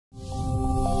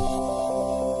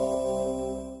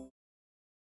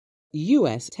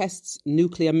US tests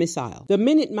nuclear missile. The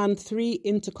Minuteman III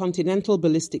intercontinental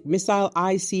ballistic missile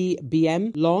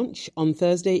ICBM launch on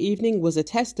Thursday evening was a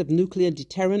test of nuclear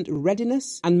deterrent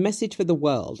readiness and message for the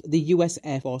world, the US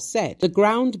Air Force said. The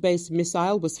ground-based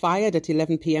missile was fired at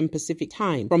 11 p.m. Pacific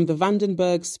time from the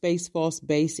Vandenberg Space Force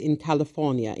Base in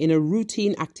California in a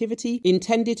routine activity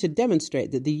intended to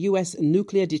demonstrate that the US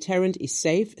nuclear deterrent is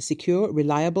safe, secure,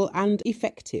 reliable, and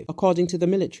effective, according to the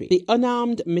military. The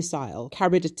unarmed missile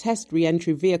carried a test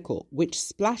re-entry vehicle which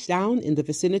splashed down in the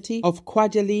vicinity of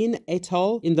Kwajalein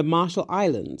Atoll in the Marshall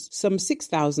Islands, some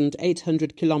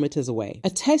 6,800 kilometers away. A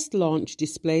test launch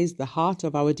displays the heart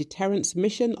of our deterrence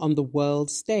mission on the world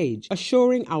stage,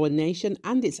 assuring our nation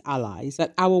and its allies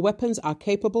that our weapons are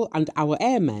capable and our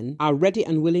airmen are ready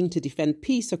and willing to defend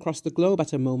peace across the globe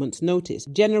at a moment's notice.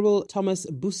 General Thomas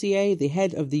Bussier, the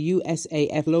head of the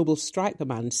USAF Global Strike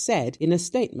Command, said in a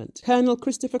statement. Colonel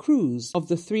Christopher Cruz of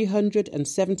the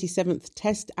 377th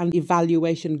Test and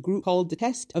Evaluation Group called the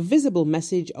test a visible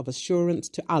message of assurance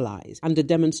to allies and a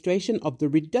demonstration of the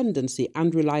redundancy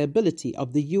and reliability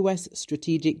of the US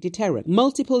strategic deterrent.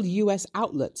 Multiple US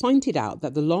outlets pointed out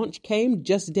that the launch came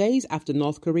just days after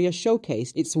North Korea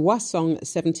showcased its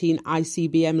Hwasong-17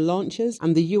 ICBM launchers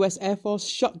and the US Air Force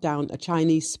shot down a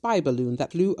Chinese spy balloon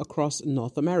that flew across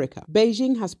North America.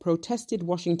 Beijing has protested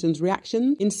Washington's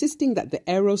reaction, insisting that the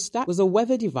aerostat was a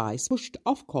weather device pushed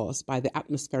off course by the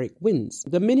atmospheric winds.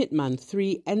 The Minuteman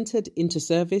III entered into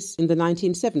service in the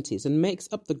 1970s and makes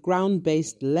up the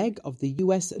ground-based leg of the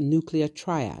US nuclear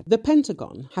triad. The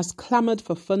Pentagon has clamored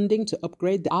for funding to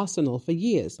upgrade the arsenal for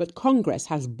years, but Congress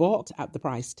has balked at the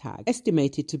price tag,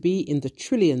 estimated to be in the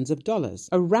trillions of dollars.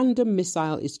 A random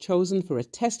missile is chosen for a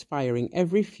test firing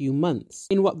every few months,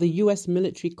 in what the US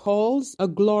military calls a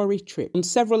glory trip. On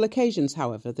several occasions,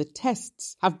 however, the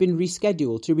tests have been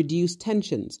rescheduled to reduce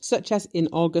tensions, such as in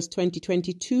August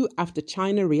 2022 after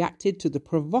China reacted to the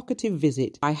provocative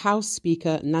visit by House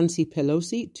Speaker Nancy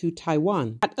Pelosi to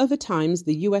Taiwan. At other times,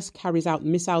 the US carries out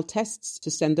missile tests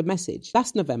to send a message.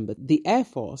 Last November, the Air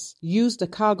Force used a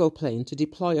cargo plane to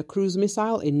deploy a cruise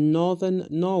missile in northern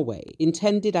Norway,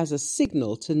 intended as a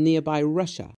signal to nearby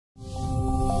Russia.